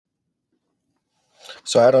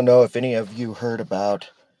So I don't know if any of you heard about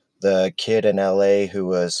the kid in LA who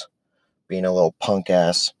was being a little punk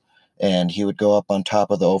ass, and he would go up on top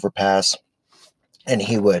of the overpass and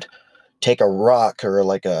he would take a rock or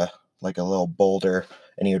like a little boulder,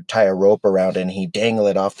 and he would tie a rope around it and he'd dangle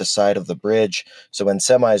it off the side of the bridge, so when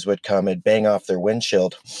semis would come it'd bang off their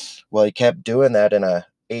windshield. Well, he kept doing that, and a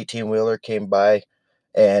 18-wheeler came by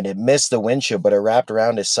and it missed the windshield, but it wrapped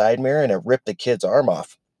around his side mirror and it ripped the kid's arm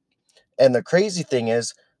off. And the crazy thing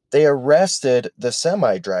is, they arrested the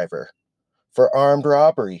semi driver for armed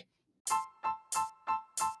robbery.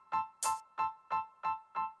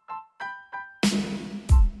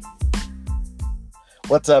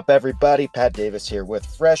 What's up, everybody? Pat Davis here with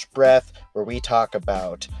Fresh Breath, where we talk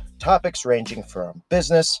about topics ranging from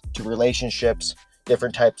business to relationships,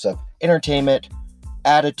 different types of entertainment,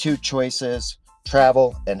 attitude choices,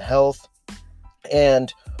 travel, and health,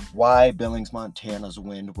 and why Billings, Montana's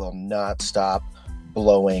wind will not stop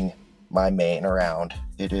blowing my Maine around.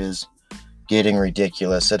 It is getting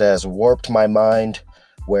ridiculous. It has warped my mind,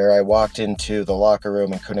 where I walked into the locker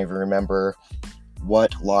room and couldn't even remember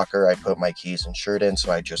what locker I put my keys and shirt in,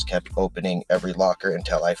 so I just kept opening every locker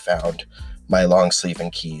until I found my long sleeve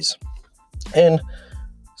and keys. And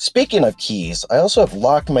speaking of keys, I also have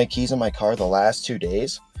locked my keys in my car the last 2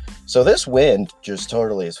 days, so this wind just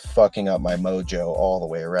totally is fucking up my mojo all the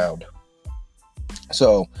way around.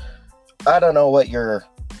 So I don't know what your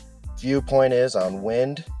viewpoint is on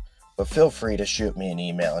wind, but feel free to shoot me an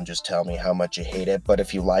email and just tell me how much you hate it. But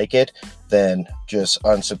if you like it, then just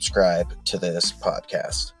unsubscribe to this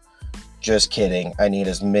podcast. Just kidding. I need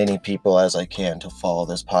as many people as I can to follow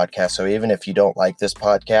this podcast. So even if you don't like this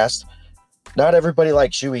podcast, not everybody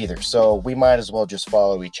likes you either. So we might as well just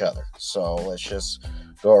follow each other. So let's just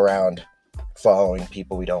go around following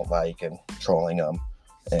people we don't like and trolling them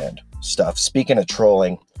and stuff. Speaking of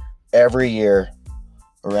trolling, every year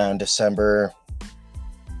around December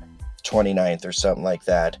 29th or something like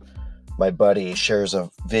that, my buddy shares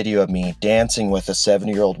a video of me dancing with a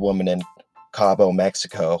 70-year-old woman in Cabo,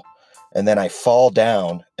 Mexico, and then I fall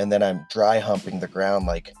down and then I'm dry humping the ground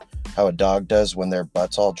like how a dog does when their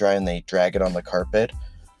butt's all dry and they drag it on the carpet.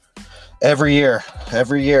 Every year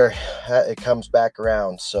it comes back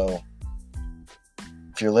around. So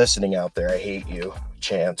if you're listening out there, I hate you.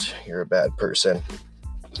 Chance, you're a bad person.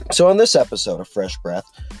 So on this episode of Fresh Breath,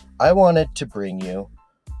 I wanted to bring you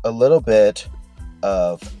a little bit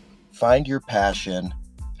of find your passion,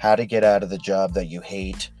 how to get out of the job that you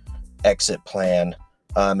hate, exit plan,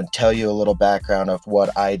 and tell you a little background of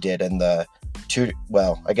what I did in the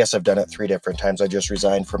I guess I've done it 3 different times. I just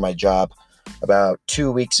resigned from my job about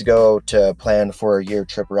 2 weeks ago to plan for a year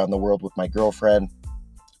trip around the world with my girlfriend.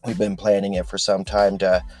 We've been planning it for some time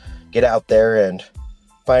to get out there and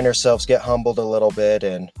find ourselves, get humbled a little bit,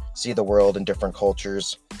 and see the world in different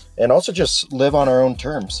cultures, and also just live on our own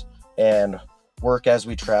terms and work as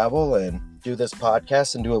we travel and do this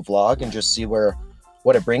podcast and do a vlog and just see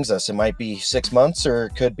what it brings us. It might be 6 months or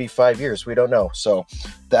it could be 5 years. We don't know. So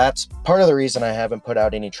that's part of the reason I haven't put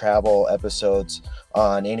out any travel episodes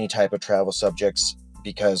on any type of travel subjects,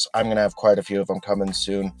 because I'm going to have quite a few of them coming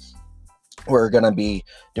soon. We're going to be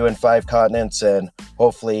doing 5 continents and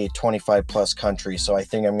hopefully 25 plus countries. So I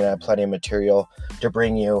think I'm going to have plenty of material to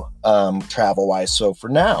bring you travel wise. So for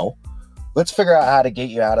now, let's figure out how to get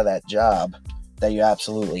you out of that job that you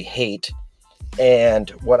absolutely hate. And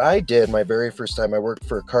what I did my very first time, I worked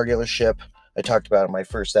for a car dealership. I talked about it in my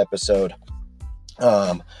first episode,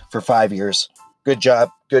 for 5 years. Good job,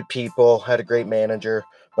 good people, had a great manager,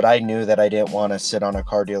 but I knew that I didn't want to sit on a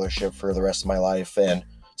car dealership for the rest of my life and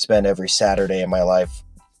spend every Saturday in my life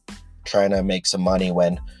trying to make some money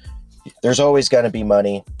when there's always going to be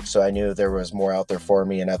money. So I knew there was more out there for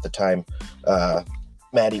me. And at the time,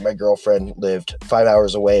 Maddie, my girlfriend, lived 5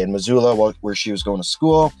 hours away in Missoula where she was going to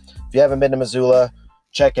school. If you haven't been to Missoula,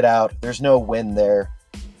 check it out. There's no wind there,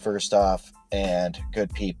 first off, and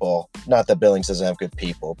good people. Not that Billings doesn't have good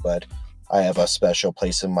people, but I have a special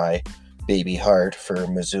place in my baby heart for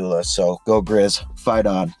Missoula. So go Grizz, fight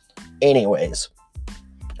on. Anyways,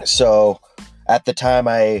 so at the time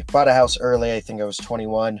I bought a house early. I think I was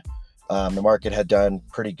 21. The market had done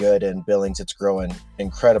pretty good in Billings. It's growing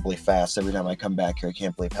incredibly fast. Every time I come back here, I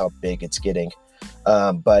can't believe how big it's getting.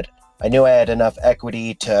 But I knew I had enough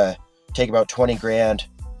equity to take about 20 grand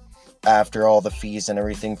after all the fees and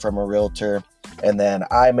everything from a realtor. And then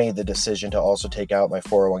I made the decision to also take out my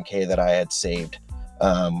 401k that I had saved.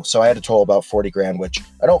 So I had a total about 40 grand, which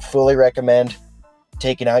I don't fully recommend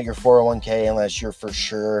taking out your 401k unless you're for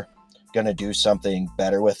sure going to do something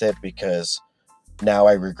better with it, because now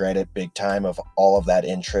I regret it big time of all of that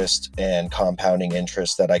interest and compounding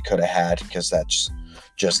interest that I could have had, because that's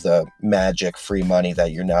just the magic free money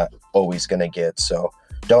that you're not always going to get. So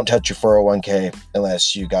don't touch your 401k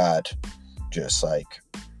unless you got just like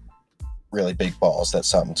really big balls that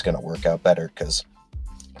something's going to work out better, because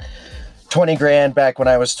 20 grand back when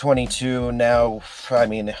I was 22, now, I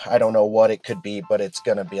mean, I don't know what it could be, but it's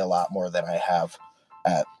going to be a lot more than I have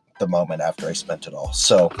at the moment after I spent it all.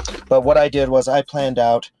 So, but what I did was I planned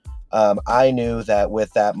out, I knew that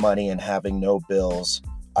with that money and having no bills,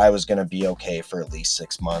 I was going to be okay for at least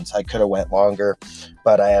 6 months. I could have went longer,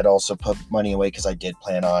 but I had also put money away because I did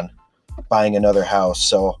plan on buying another house.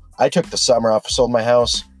 So I took the summer off, sold my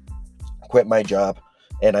house, quit my job,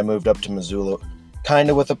 and I moved up to Missoula, kind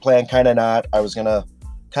of with a plan, kind of not. I was going to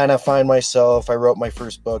kind of find myself. I wrote my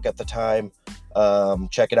first book at the time.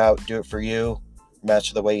 Check it out. Do It For You.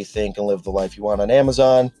 Match the Way You Think and Live the Life You Want on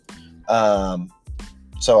Amazon.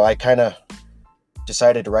 So I kind of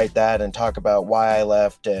decided to write that and talk about why I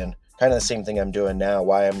left, and kind of the same thing I'm doing now,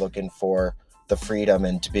 why I'm looking for the freedom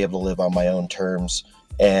and to be able to live on my own terms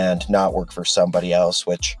and not work for somebody else,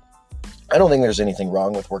 which I don't think there's anything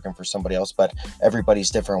wrong with working for somebody else, but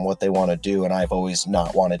everybody's different on what they want to do. And I've always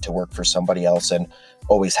not wanted to work for somebody else and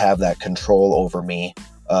always have that control over me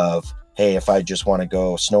of, hey, if I just want to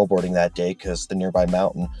go snowboarding that day because the nearby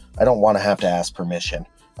mountain, I don't want to have to ask permission.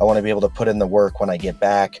 I want to be able to put in the work when I get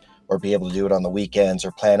back, or be able to do it on the weekends,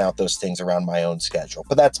 or plan out those things around my own schedule.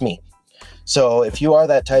 But that's me. So if you are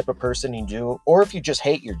that type of person, you do, or if you just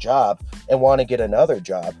hate your job and want to get another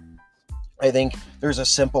job, I think there's a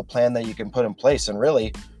simple plan that you can put in place. And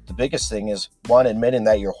really, the biggest thing is, one, admitting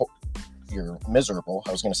that you're miserable.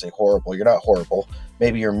 I was going to say horrible. You're not horrible.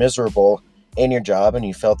 Maybe you're miserable in your job and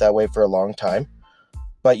you felt that way for a long time,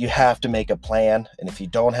 but you have to make a plan. And if you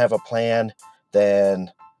don't have a plan, then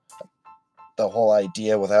the whole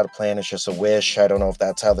idea without a plan is just a wish. I don't know if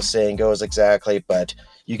that's how the saying goes exactly, but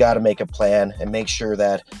you got to make a plan and make sure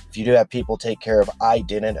that if you do have people take care of, I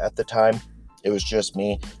didn't at the time. It was just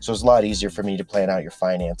me. So it's a lot easier for me to plan out your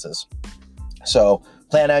finances. So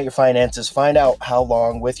plan out your finances, find out how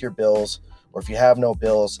long with your bills, or if you have no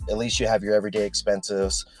bills, at least you have your everyday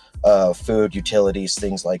expenses, food, utilities,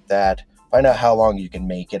 things like that. Find out how long you can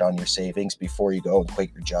make it on your savings before you go and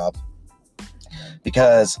quit your job.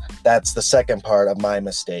 Because that's the second part of my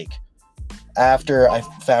mistake. After I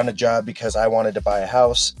found a job because I wanted to buy a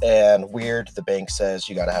house, and weird, the bank says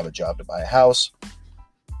you got to have a job to buy a house.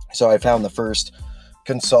 So I found the first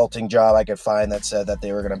consulting job I could find that said that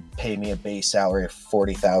they were going to pay me a base salary of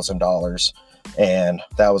 $40,000. And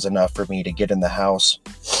that was enough for me to get in the house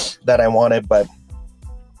that I wanted. But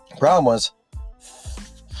the problem was,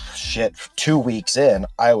 2 weeks in,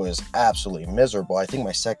 I was absolutely miserable. I think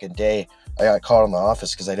my second day, I got called in the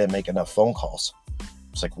office because I didn't make enough phone calls.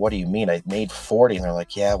 It's like, what do you mean? I made 40. And they're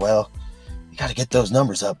like, yeah, well, you got to get those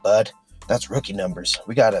numbers up, bud. That's rookie numbers.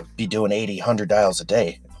 We got to be doing 80, 100 dials a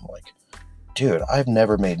day. I'm like, dude, I've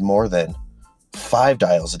never made more than 5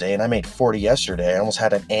 dials a day, and I made 40 yesterday. I almost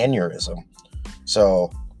had an aneurysm.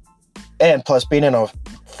 So, and plus being in a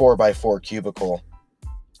 4x4 cubicle,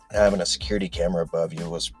 having a security camera above you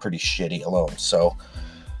was pretty shitty alone. So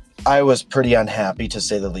I was pretty unhappy, to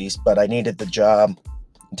say the least, but I needed the job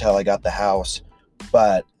until I got the house.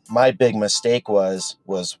 But my big mistake was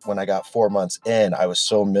when I got 4 months in, I was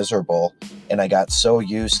so miserable, and I got so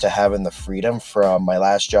used to having the freedom from my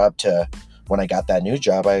last job to when I got that new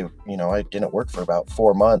job. I didn't work for about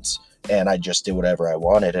 4 months, and I just did whatever I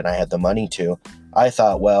wanted, and I had the money to. I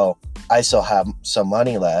thought, well, I still have some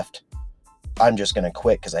money left. I'm just going to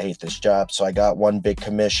quit because I hate this job. So I got one big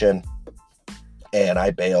commission and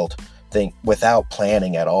I bailed, without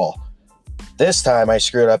planning at all. This time I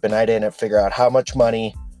screwed up and I didn't figure out how much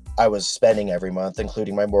money I was spending every month,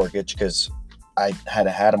 including my mortgage, because I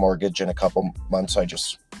hadn't had a mortgage in a couple months. So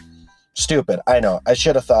stupid. I know. I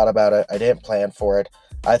should have thought about it. I didn't plan for it.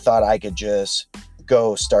 I thought I could just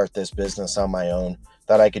go start this business on my own.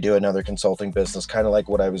 Thought I could do another consulting business, kind of like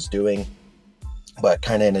what I was doing, but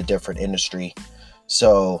kind of in a different industry.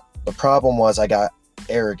 So the problem was I got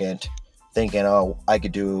arrogant, thinking, oh, I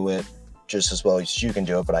could do it just as well as you can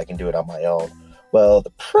do it, but I can do it on my own. Well,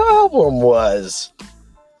 the problem was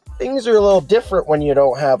things are a little different when you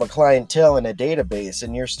don't have a clientele and a database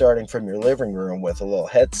and you're starting from your living room with a little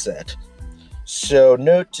headset. So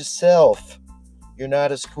note to self, you're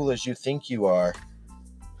not as cool as you think you are,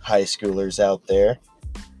 high schoolers out there,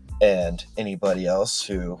 and anybody else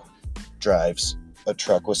who drives a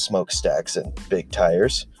truck with smokestacks and big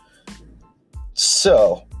tires.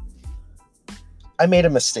 So I made a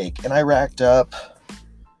mistake and I racked up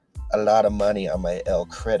a lot of money on my El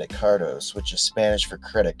Credit Cardos, which is Spanish for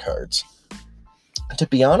credit cards. And to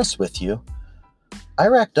be honest with you, I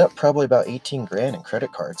racked up probably about 18 grand in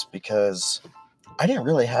credit cards because I didn't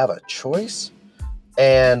really have a choice.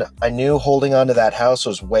 And I knew holding on to that house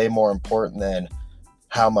was way more important than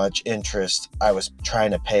how much interest I was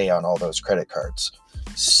trying to pay on all those credit cards.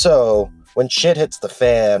 So when shit hits the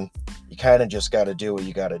fan, you kind of just got to do what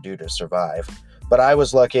you got to do to survive. But I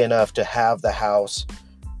was lucky enough to have the house,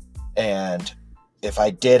 and if I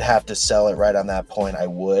did have to sell it right on that point, I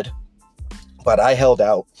would. But I held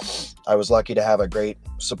out. I was lucky to have a great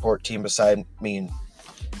support team beside me,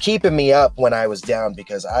 keeping me up when I was down,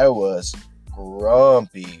 because I was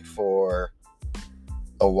grumpy for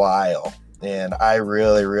a while. And I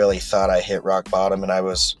really thought I hit rock bottom, and I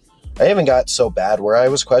even got so bad where I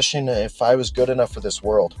was questioning if I was good enough for this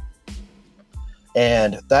world.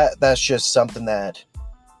 And that's just something that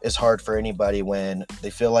is hard for anybody when they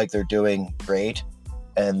feel like they're doing great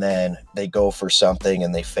and then they go for something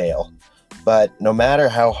and they fail. But no matter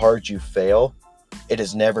how hard you fail, it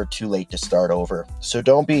is never too late to start over. So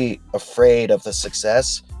don't be afraid of the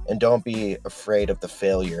success and don't be afraid of the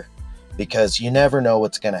failure, because you never know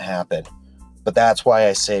what's going to happen. But that's why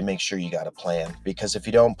I say make sure you got a plan, because if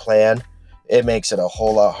you don't plan, it makes it a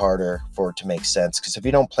whole lot harder for it to make sense. Because if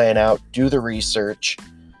you don't plan out, do the research,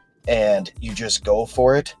 and you just go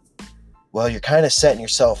for it, well, you're kind of setting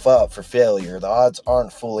yourself up for failure. The odds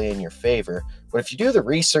aren't fully in your favor. But if you do the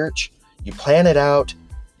research, you plan it out,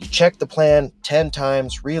 you check the plan 10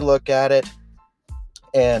 times, relook at it.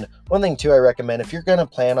 And one thing too I recommend, if you're going to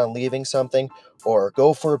plan on leaving something or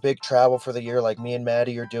go for a big travel for the year like me and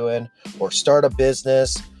Maddie are doing, or start a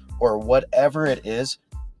business or whatever it is,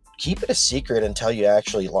 keep it a secret until you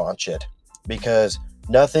actually launch it, because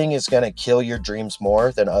nothing is going to kill your dreams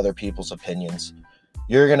more than other people's opinions.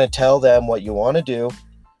 You're going to tell them what you want to do.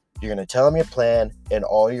 You're going to tell them your plan, and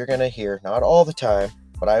all you're going to hear, not all the time,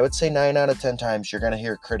 but I would say 9 out of 10 times, you're going to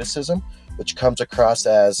hear criticism, which comes across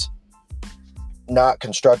as not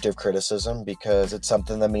constructive criticism, because it's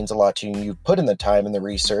something that means a lot to you. You put in the time and the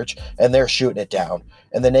research, and they're shooting it down.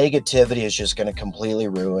 And the negativity is just going to completely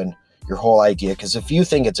ruin your whole idea, because if you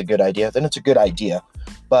think it's a good idea, then it's a good idea.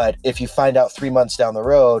 But if you find out 3 months down the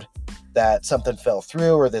road that something fell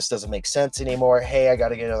through, or this doesn't make sense anymore, hey, I got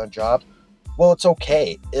to get another job, well, it's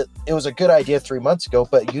okay. It was a good idea 3 months ago,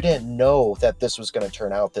 but you didn't know that this was going to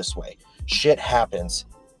turn out this way. Shit happens,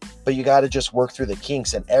 but you got to just work through the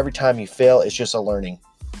kinks. And every time you fail, it's just a learning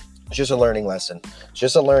lesson. It's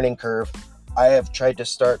just a learning curve. I have tried to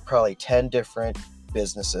start probably 10 different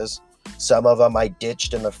businesses. Some of them I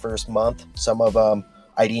ditched in the first month. Some of them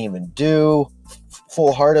I didn't even do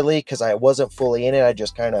full-heartedly because I wasn't fully in it. I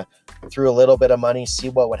just kind of threw a little bit of money, see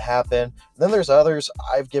what would happen. And then there's others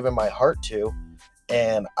I've given my heart to,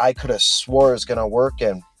 and I could have swore it was going to work.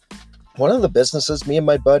 And one of the businesses, me and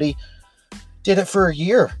my buddy did it for a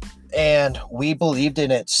year, and we believed in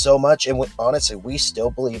it so much. And honestly, we still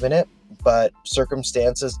believe in it, but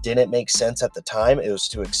circumstances didn't make sense at the time. It was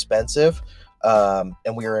too expensive.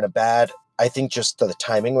 And we were in a bad, I think just the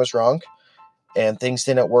timing was wrong and things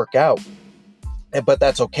didn't work out. But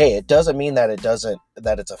that's okay. It doesn't mean that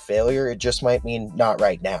it's a failure. It just might mean not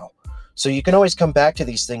right now. So you can always come back to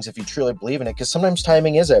these things if you truly believe in it, because sometimes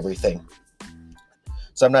timing is everything.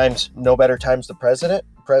 Sometimes no better time's the president.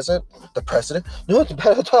 No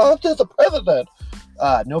better time is the president.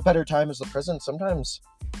 No better time is the president. Sometimes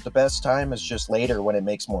the best time is just later when it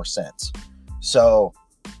makes more sense. So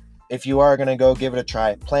if you are going to go give it a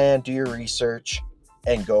try, plan, do your research,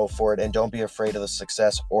 and go for it. And don't be afraid of the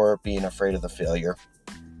success or being afraid of the failure.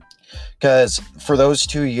 Because for those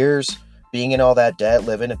 2 years, being in all that debt,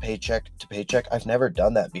 living a paycheck to paycheck, I've never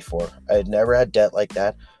done that before. I had never had debt like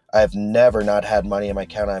that. I've never not had money in my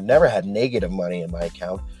account. I've never had negative money in my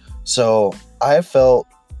account. So I felt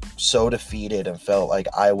so defeated and felt like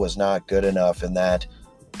I was not good enough, and that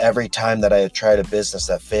every time that I had tried a business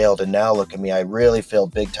that failed, and now look at me, I really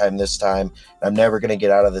failed big time this time. I'm never going to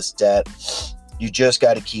get out of this debt. You just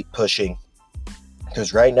got to keep pushing,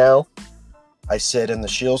 because right now I sit in the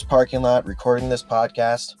Shields parking lot recording this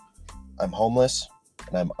podcast. I'm homeless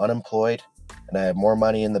and I'm unemployed, and I have more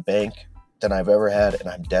money in the bank than I've ever had, and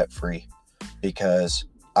I'm debt free because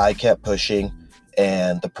I kept pushing,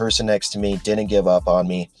 and the person next to me didn't give up on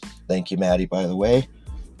me. Thank you, Maddie, by the way.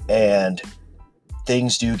 And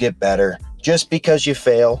things do get better. Just because you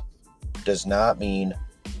fail does not mean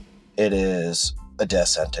it is a death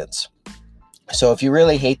sentence. So if you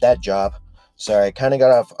really hate that job, sorry, I kind of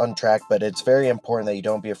got off on track, but it's very important that you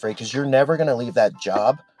don't be afraid, because you're never going to leave that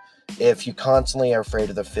job if you constantly are afraid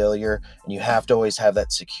of the failure, and you have to always have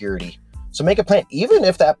that security. So make a plan, even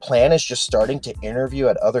if that plan is just starting to interview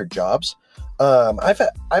at other jobs.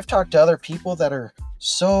 I've talked to other people that are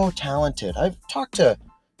so talented. I've talked to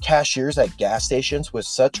cashiers at gas stations with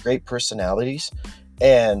such great personalities,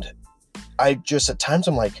 and I just at times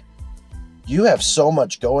I'm like, you have so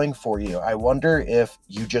much going for you. I wonder if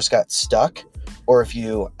you just got stuck, or if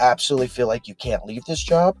you absolutely feel like you can't leave this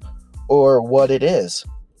job, or what it is.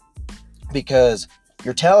 Because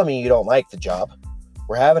you're telling me you don't like the job.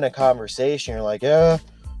 We're having a conversation. You're like, yeah,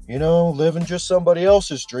 living just somebody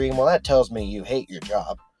else's dream. Well, that tells me you hate your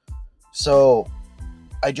job. So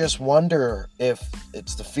I just wonder if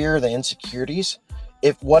it's the fear, the insecurities.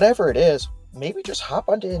 If whatever it is, maybe just hop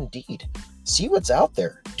onto Indeed. See what's out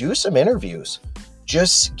there. Do some interviews.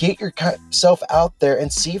 Just get yourself out there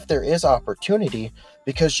and see if there is opportunity,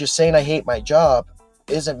 because just saying I hate my job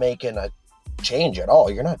isn't making a change at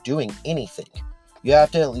all. You're not doing anything. You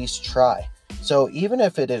have to at least try. So even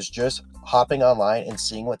if it is just hopping online and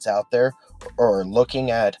seeing what's out there, or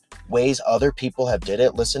looking at ways other people have did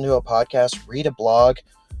it, listen to a podcast, read a blog,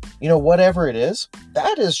 whatever it is,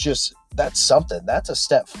 that's something. That's a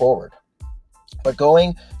step forward. But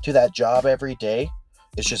going to that job every day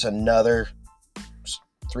is just another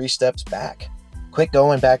 3 steps back. Quit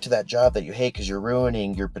going back to that job that you hate, because you're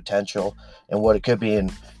ruining your potential and what it could be.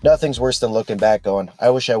 And nothing's worse than looking back going, I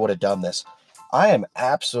wish I would have done this. I am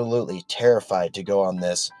absolutely terrified to go on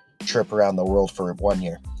this trip around the world for 1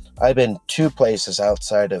 year. I've been 2 places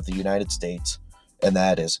outside of the United States, and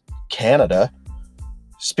that is Canada.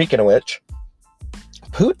 Speaking of which,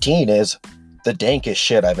 poutine is the dankest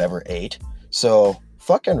shit I've ever ate. So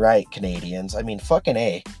fucking right, Canadians. I mean, fucking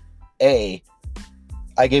A.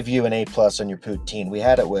 I give you an A+ on your poutine. We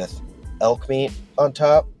had it with elk meat on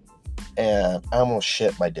top, and I almost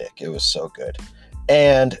shit my dick. It was so good.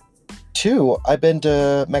 And 2, I've been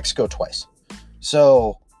to Mexico twice.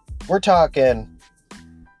 So we're talking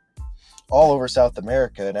all over South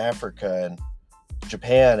America and Africa and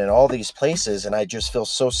Japan and all these places, and I just feel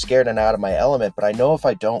so scared and out of my element. But I know if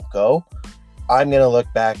I don't go, I'm going to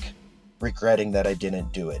look back regretting that I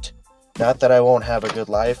didn't do it. Not that I won't have a good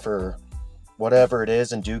life or whatever it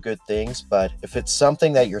is and do good things, but if it's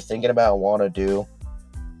something that you're thinking about and want to do,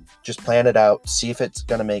 just plan it out, see if it's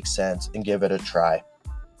going to make sense, and give it a try.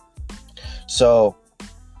 So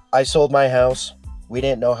I sold my house. We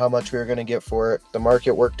didn't know how much we were going to get for it. The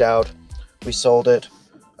market worked out. We sold it.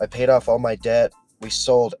 I paid off all my debt. We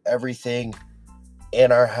sold everything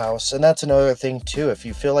in our house. And that's another thing too. If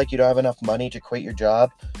you feel like you don't have enough money to quit your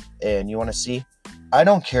job and you want to see, I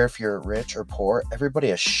don't care if you're rich or poor, everybody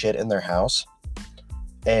has shit in their house.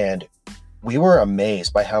 And we were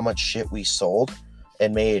amazed by how much shit we sold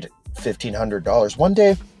and made $1,500. One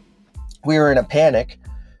day we were in a panic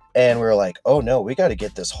and we were like, oh no, we got to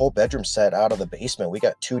get this whole bedroom set out of the basement. We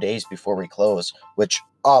got 2 days before we close, which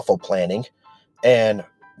awful planning. And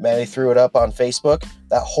Maddie threw it up on Facebook.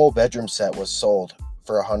 That whole bedroom set was sold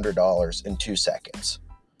for $100 in 2 seconds.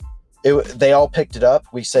 They all picked it up.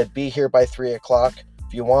 We said, be here by 3 o'clock.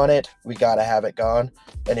 If you want it, we got to have it gone.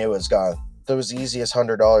 And it was gone. That was the easiest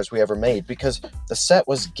 $100 we ever made, because the set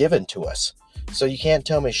was given to us. So you can't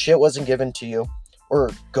tell me shit wasn't given to you. Or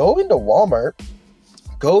go into Walmart,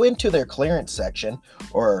 go into their clearance section,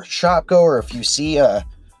 or Shopko, or if you see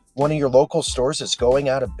one of your local stores that's going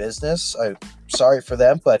out of business, I'm sorry for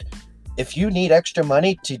them, but if you need extra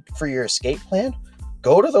money for your escape plan,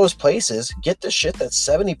 go to those places, get the shit that's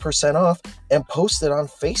 70% off, and post it on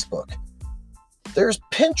Facebook. There's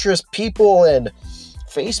Pinterest people and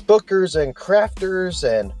Facebookers and crafters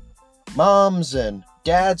and moms and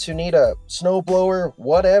dads who need a snowblower,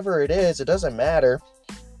 whatever it is, it doesn't matter.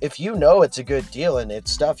 If you know it's a good deal and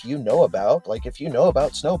it's stuff you know about, like if you know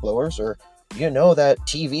about snowblowers, or you know that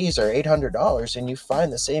TVs are $800 and you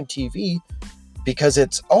find the same TV because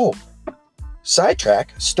it's,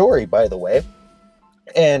 sidetrack, story by the way,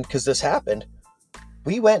 and because this happened,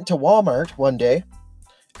 we went to Walmart one day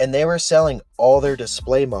and they were selling all their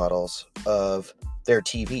display models of their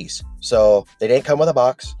TVs. So they didn't come with a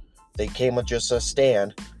box. They came with just a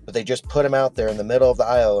stand, but they just put them out there in the middle of the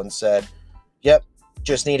aisle and said, yep,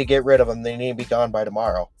 just need to get rid of them. They need to be gone by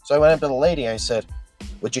tomorrow. So I went up to the lady and I said,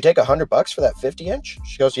 would you take $100 for that 50-inch?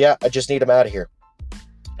 She goes, yeah, I just need them out of here.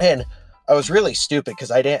 And I was really stupid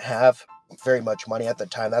because I didn't have very much money at the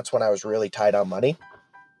time. That's when I was really tight on money.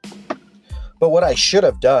 But what I should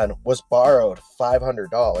have done was borrowed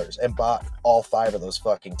 $500 and bought all 5 of those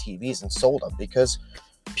fucking TVs and sold them, because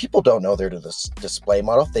people don't know they're the display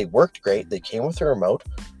model. They worked great. They came with a remote.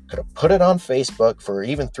 Could have put it on Facebook for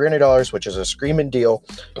even $300, which is a screaming deal.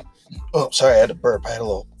 Oh, sorry, I had to burp. I had a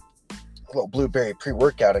little blueberry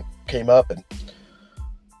pre-workout. It came up, and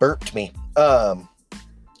burped me. I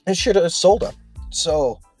should have sold them.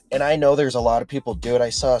 So, and I know there's a lot of people do it. I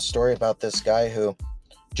saw a story about this guy who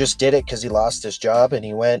just did it because he lost his job, and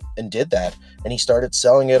he went and did that, and he started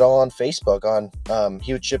selling it all on Facebook.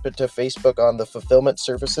 He would ship it to Facebook on the fulfillment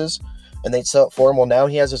services, and they'd sell it for him. Well, now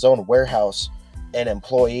he has his own warehouse and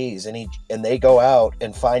employees, and they go out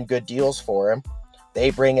and find good deals for him. They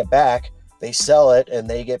bring it back, they sell it, and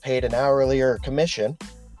they get paid an hourly or commission,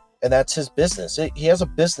 and that's his business. He has a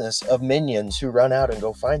business of minions who run out and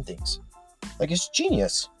go find things. Like, it's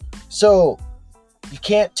genius. So you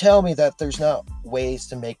can't tell me that there's not ways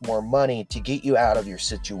to make more money to get you out of your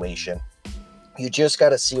situation. You just got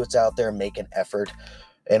to see what's out there and make an effort.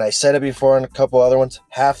 And I said it before in a couple other ones,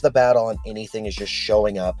 half the battle on anything is just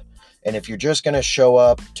showing up. And if you're just going to show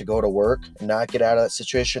up to go to work and not get out of that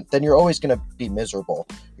situation, then you're always going to be miserable.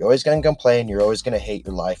 You're always going to complain. You're always going to hate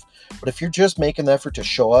your life. But if you're just making the effort to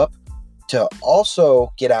show up, to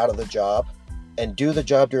also get out of the job and do the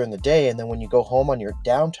job during the day, and then when you go home on your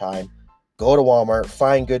downtime, go to Walmart,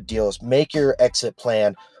 find good deals, make your exit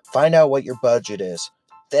plan, find out what your budget is,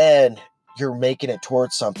 then you're making it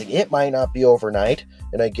towards something. It might not be overnight,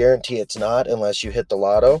 and I guarantee it's not unless you hit the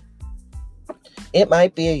lotto. It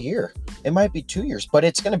might be a year. It might be 2 years, but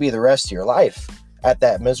it's going to be the rest of your life at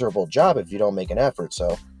that miserable job if you don't make an effort.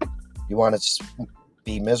 So you want to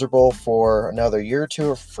be miserable for another year or two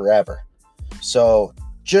or forever. So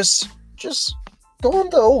just go on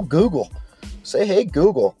the old Google. Say, hey,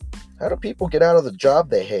 Google, how do people get out of the job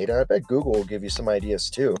they hate? And I bet Google will give you some ideas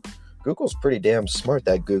too. Google's pretty damn smart,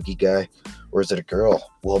 that Googie guy. Or is it a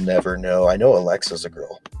girl? We'll never know. I know Alexa's a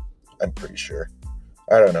girl. I'm pretty sure.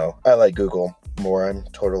 I don't know. I like Google more. I'm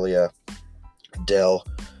totally a Dell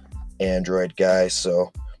Android guy.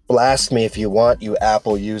 So blast me if you want, you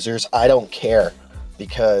Apple users. I don't care,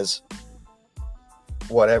 because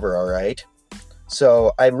whatever, all right?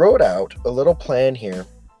 So I wrote out a little plan here.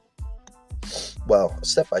 Well,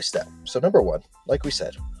 step by step. So number one, like we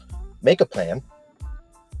said, make a plan.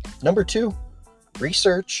 Number two,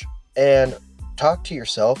 research and talk to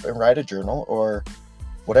yourself and write a journal or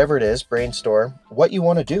whatever it is, brainstorm what you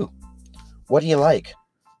want to do. What do you like?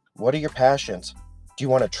 What are your passions? Do you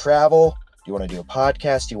want to travel? Do you want to do a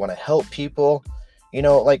podcast? Do you want to help people? You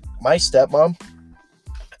know, like my stepmom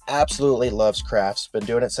absolutely loves crafts. Been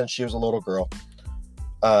doing it since she was a little girl.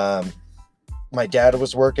 My dad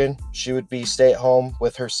was working. She would be stay at home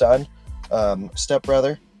with her son,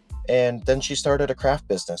 stepbrother, and then she started a craft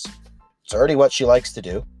business. It's already what she likes to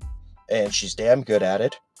do, and she's damn good at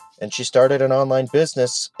it. And she started an online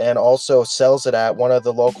business and also sells it at one of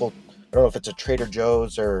the local, I don't know if it's a Trader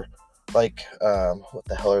Joe's or like, what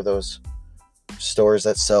the hell are those stores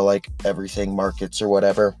that sell like everything, markets or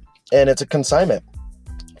whatever. And it's a consignment.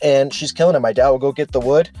 And she's killing it. My dad will go get the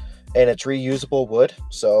wood, and it's reusable wood.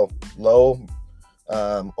 So low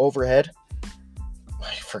overhead.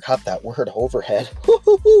 I forgot that word, overhead.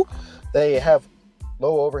 They have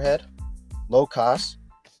low overhead, low cost.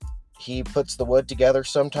 He puts the wood together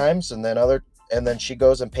sometimes, and then she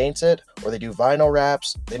goes and paints it, or they do vinyl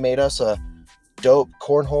wraps. They made us a dope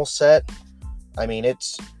cornhole set. I mean,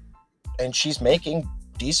 and she's making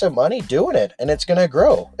decent money doing it, and it's gonna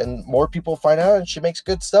grow, and more people find out, and she makes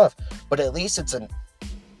good stuff. But at least it's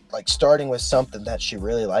like starting with something that she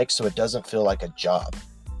really likes, so it doesn't feel like a job.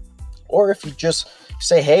 Or if you just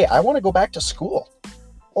say, hey, I want to go back to school.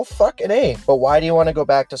 Well, fucking A. But why do you want to go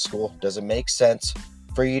back to school? Does it make sense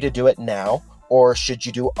for you to do it now? Or should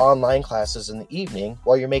you do online classes in the evening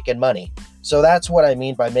while you're making money? So that's what I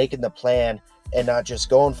mean by making the plan and not just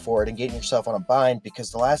going for it and getting yourself on a bind,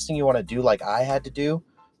 because the last thing you want to do, like I had to do,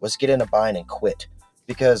 was get in a bind and quit.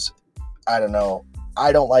 Because, I don't know,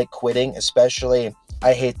 I don't like quitting, especially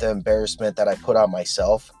I hate the embarrassment that I put on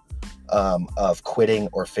myself of quitting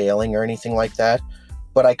or failing or anything like that.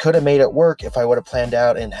 But I could have made it work if I would have planned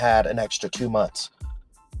out and had an extra 2 months.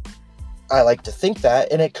 I like to think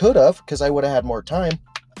that, and it could have, because I would have had more time,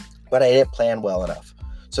 but I didn't plan well enough.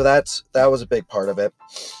 So that was a big part of it.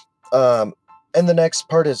 And the next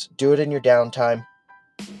part is do it in your downtime.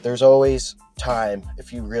 There's always time.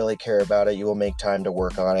 If you really care about it, you will make time to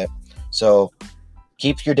work on it. So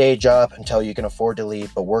keep your day job until you can afford to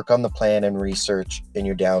leave, but work on the plan and research in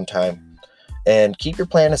your downtime. And keep your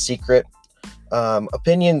plan a secret.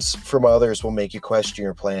 Opinions from others will make you question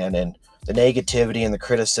your plan, and the negativity and the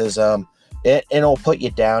criticism, it'll put you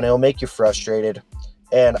down. It'll make you frustrated.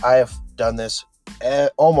 And I have done this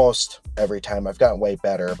almost every time. I've gotten way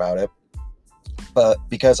better about it. But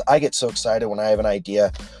because I get so excited when I have an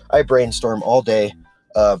idea, I brainstorm all day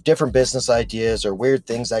of different business ideas or weird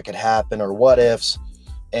things that could happen or what ifs.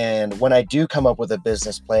 And when I do come up with a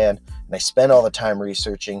business plan and I spend all the time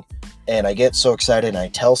researching and I get so excited and I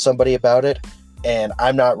tell somebody about it, and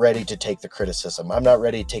I'm not ready to take the criticism, I'm not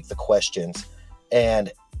ready to take the questions.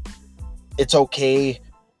 And it's okay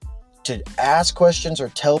to ask questions or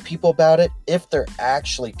tell people about it if they're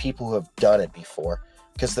actually people who have done it before.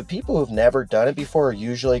 Because the people who've never done it before are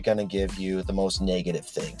usually going to give you the most negative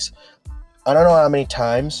things. I don't know how many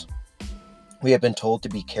times we have been told to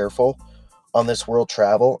be careful on this world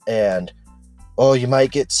travel, and oh, you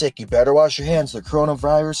might get sick, you better wash your hands, the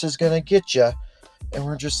coronavirus is gonna get you. And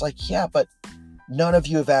we're just like, yeah, but none of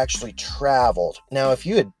you have actually traveled. Now, if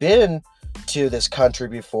you had been to this country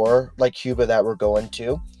before, like Cuba that we're going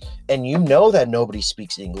to, and you know that nobody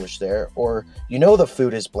speaks English there, or you know the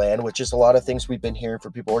food is bland, which is a lot of things we've been hearing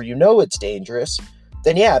from people, or you know it's dangerous,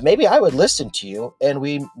 then yeah, maybe I would listen to you and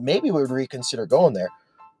we would reconsider going there.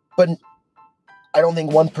 But I don't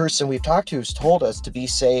think one person we've talked to who's told us to be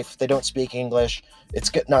safe, they don't speak English,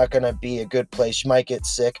 it's not going to be a good place, you might get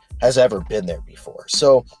sick, has ever been there before.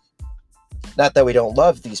 So, not that we don't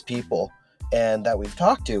love these people and that we've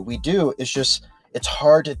talked to, we do, it's just, it's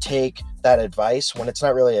hard to take that advice when it's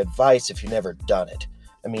not really advice if you've never done it.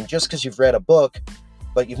 I mean, just because you've read a book,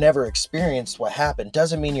 but you've never experienced what happened,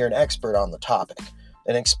 doesn't mean you're an expert on the topic.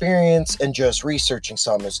 An experience and just researching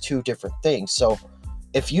something is two different things. So,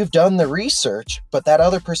 if you've done the research, but that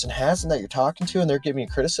other person hasn't that you're talking to and they're giving you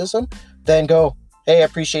criticism, then go, hey, I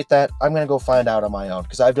appreciate that. I'm going to go find out on my own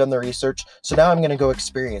because I've done the research. So now I'm going to go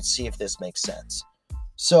experience, see if this makes sense.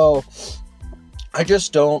 So I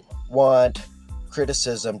just don't want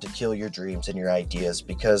criticism to kill your dreams and your ideas,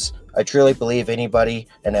 because I truly believe anybody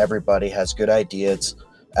and everybody has good ideas.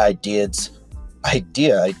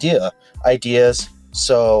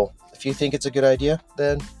 So if you think it's a good idea,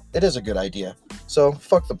 then it is a good idea. So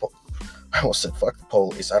I almost said fuck the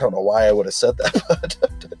police. I don't know why I would have said that, but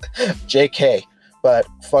JK. But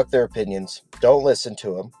fuck their opinions. Don't listen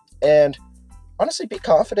to them. And honestly, be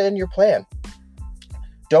confident in your plan.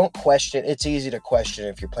 Don't question. It's easy to question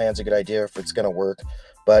if your plan's a good idea, if it's going to work.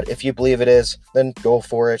 But if you believe it is, then go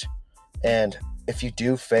for it. And if you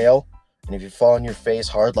do fail, and if you fall on your face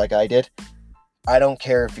hard like I did, I don't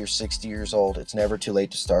care if you're 60 years old. It's never too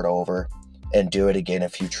late to start over and do it again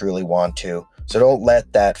if you truly want to. So don't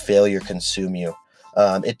let that failure consume you.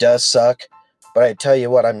 It does suck, but I tell you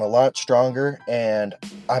what, I'm a lot stronger and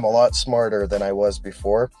I'm a lot smarter than I was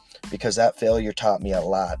before, because that failure taught me a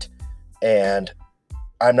lot. And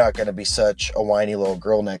I'm not going to be such a whiny little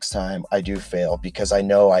girl next time I do fail, because I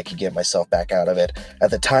know I could get myself back out of it.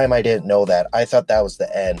 At the time, I didn't know that. I thought that was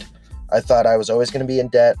the end. I thought I was always going to be in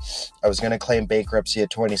debt. I was going to claim bankruptcy at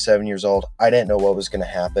 27 years old. I didn't know what was going to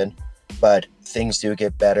happen. But things do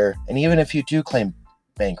get better. And even if you do claim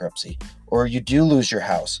bankruptcy or you do lose your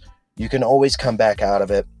house, you can always come back out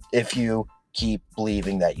of it if you keep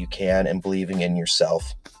believing that you can and believing in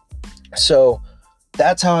yourself. So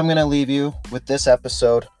that's how I'm going to leave you with this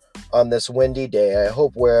episode on this windy day. I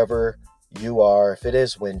hope wherever you are, if it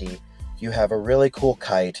is windy, you have a really cool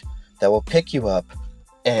kite that will pick you up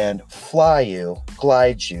and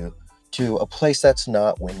glide you to a place that's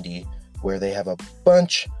not windy, where they have a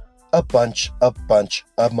bunch of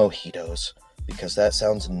mojitos, because that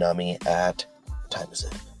sounds nummy at, what time is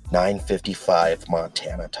it? 9:55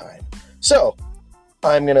 Montana time. So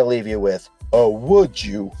I'm going to leave you with a would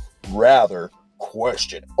you rather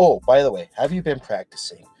question. Oh, by the way, have you been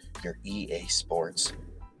practicing your EA Sports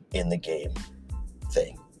in the game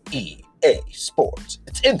thing? EA Sports.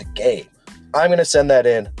 It's in the game. I'm going to send that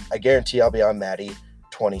in. I guarantee I'll be on Maddie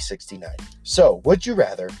 2069. So, would you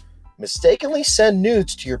rather mistakenly send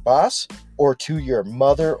nudes to your boss or to your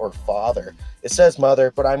mother or father? It says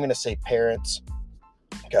mother, but I'm going to say parents,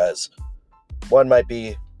 because one might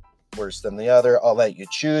be worse than the other. I'll let you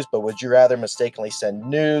choose, but would you rather mistakenly send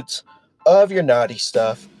nudes of your naughty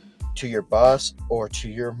stuff to your boss or to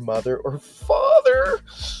your mother or father?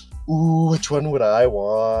 Ooh, which one would I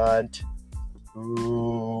want?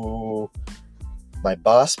 Ooh, my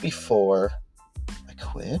boss before I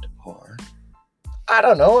quit, or I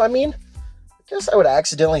don't know. I mean, I guess I would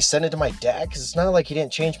accidentally send it to my dad, because it's not like he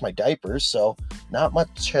didn't change my diapers, so not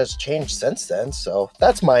much has changed since then. So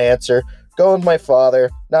that's my answer. Go with my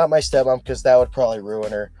father, not my stepmom, because that would probably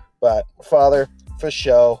ruin her. But father, for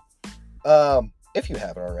show. If you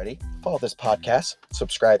haven't already, follow this podcast,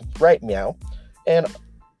 subscribe, write meow. And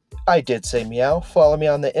I did say meow. Follow me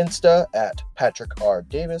on the Insta at Patrick R.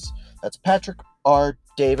 Davis. That's Patrick R.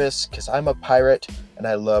 Davis, because I'm a pirate and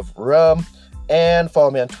I love rum. And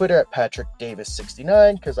follow me on Twitter at Patrick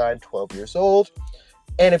Davis69, because I'm 12 years old.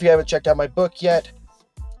 And if you haven't checked out my book yet,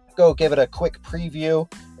 go give it a quick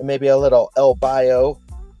preview and maybe a little bio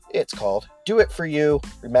It's called Do It For You,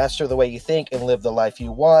 Remaster the Way You Think and Live the Life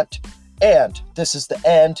You Want. And this is the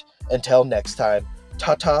end. Until next time,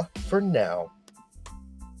 ta-ta for now.